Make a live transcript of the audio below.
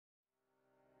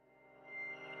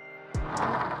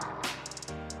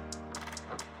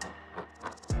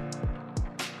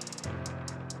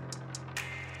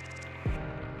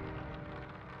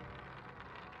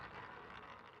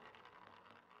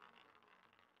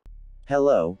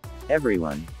Hello,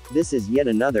 everyone. This is yet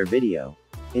another video.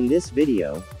 In this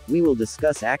video, we will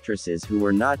discuss actresses who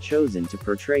were not chosen to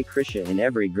portray Krisha in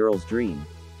every girl's dream.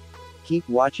 Keep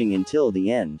watching until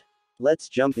the end. Let's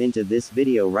jump into this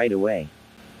video right away.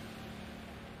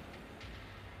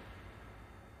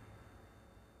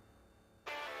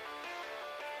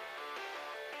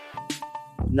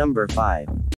 Number 5.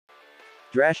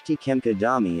 Drashti Khemka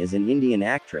Dhami is an Indian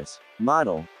actress,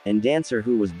 model, and dancer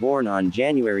who was born on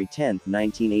January 10,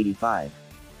 1985.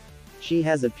 She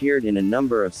has appeared in a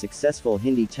number of successful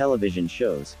Hindi television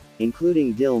shows,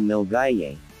 including Dil Mil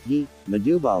Gaye, Gi,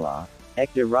 Madhubala,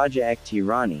 Ek de Raja Ek Thi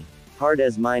Rani, Hard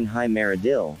as Mine Hai Mera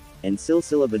Dil, and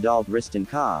Silsila Badalt Ristan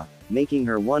Ka, making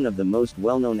her one of the most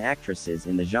well-known actresses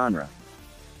in the genre.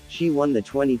 She won the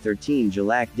 2013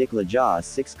 Jalak Dikla Ja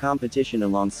 6 competition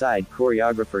alongside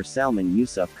choreographer Salman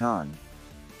Yusuf Khan.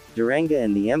 Duranga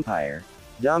and the Empire,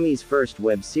 Dhami's first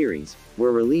web series,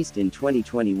 were released in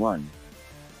 2021.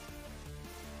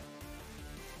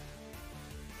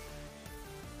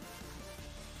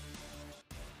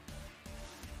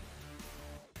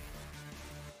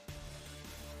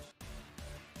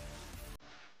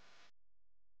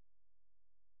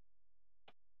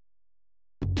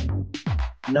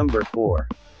 Number 4.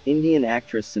 Indian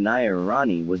actress Sanaya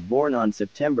Irani was born on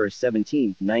September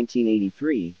 17,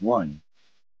 1983, 1.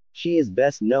 She is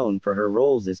best known for her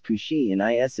roles as Kushi in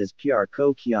IS's Pyar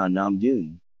Ko Kya Naam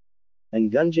Doon,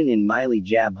 and Gunjan in Miley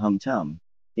Jab Hum Tum,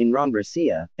 in Rang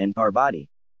Rasiya, and Parbati.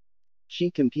 She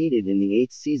competed in the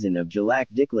 8th season of Jalak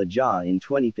Dikla Ja in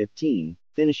 2015,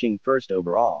 finishing first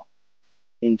overall.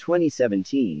 In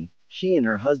 2017, she and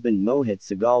her husband Mohit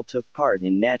Sagal took part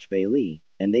in Nach Bailey,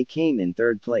 and they came in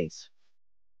 3rd place.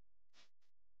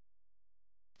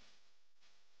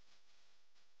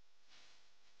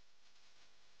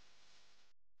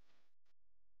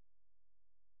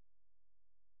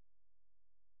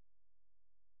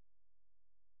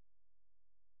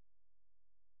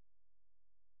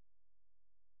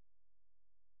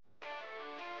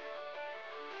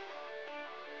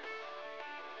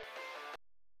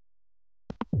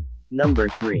 Number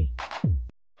 3.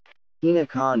 Hina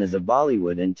Khan is a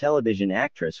Bollywood and television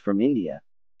actress from India.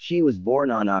 She was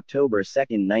born on October 2,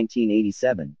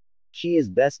 1987. She is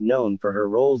best known for her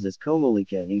roles as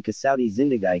Komolika in Kasauti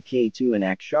Zindagi K2 and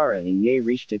Akshara in Ye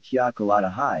Rishta Kya Kalata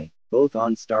Hai, both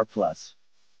on Star Plus.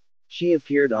 She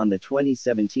appeared on the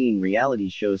 2017 reality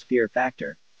shows Fear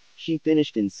Factor. She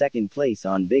finished in 2nd place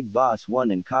on Big Boss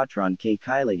 1 and Katran K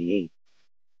Kailadi 8.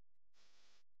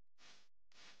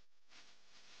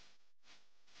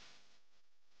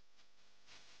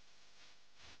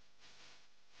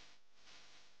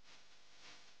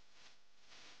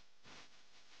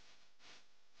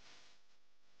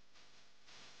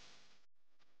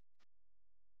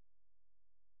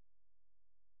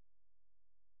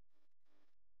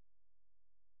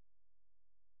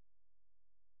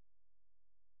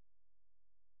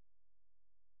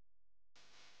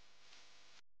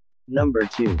 Number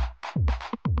 2.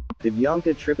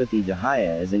 Divyanka Tripathi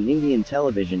Dahaya is an Indian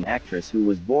television actress who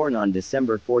was born on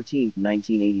December 14,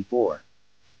 1984.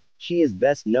 She is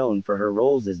best known for her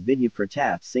roles as Vidya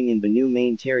Pratap Singh in Banu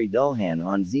Main Teri Dulhan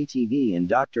on ZTV and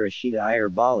Dr. Ashita Iyer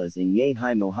Balas in Ye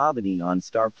Hai Mohabbateen on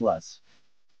Star Plus.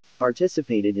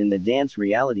 Participated in the dance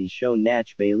reality show Nach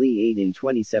Bailey 8 in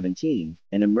 2017,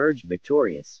 and emerged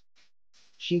victorious.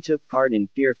 She took part in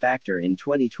Fear Factor in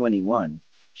 2021.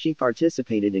 She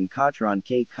participated in Katran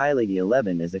K Kailadi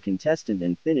 11 as a contestant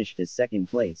and finished as 2nd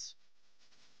place.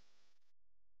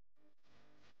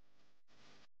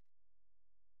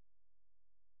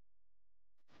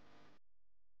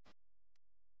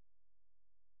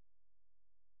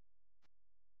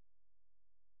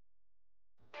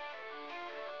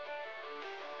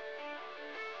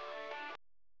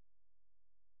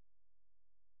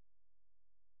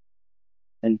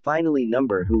 And finally,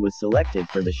 number who was selected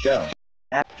for the show.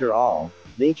 After all,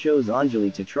 they chose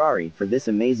Anjali Tatrari for this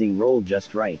amazing role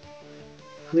just right.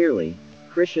 Clearly,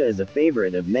 Krisha is a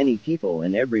favorite of many people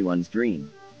and everyone's dream.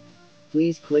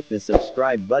 Please click the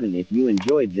subscribe button if you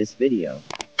enjoyed this video.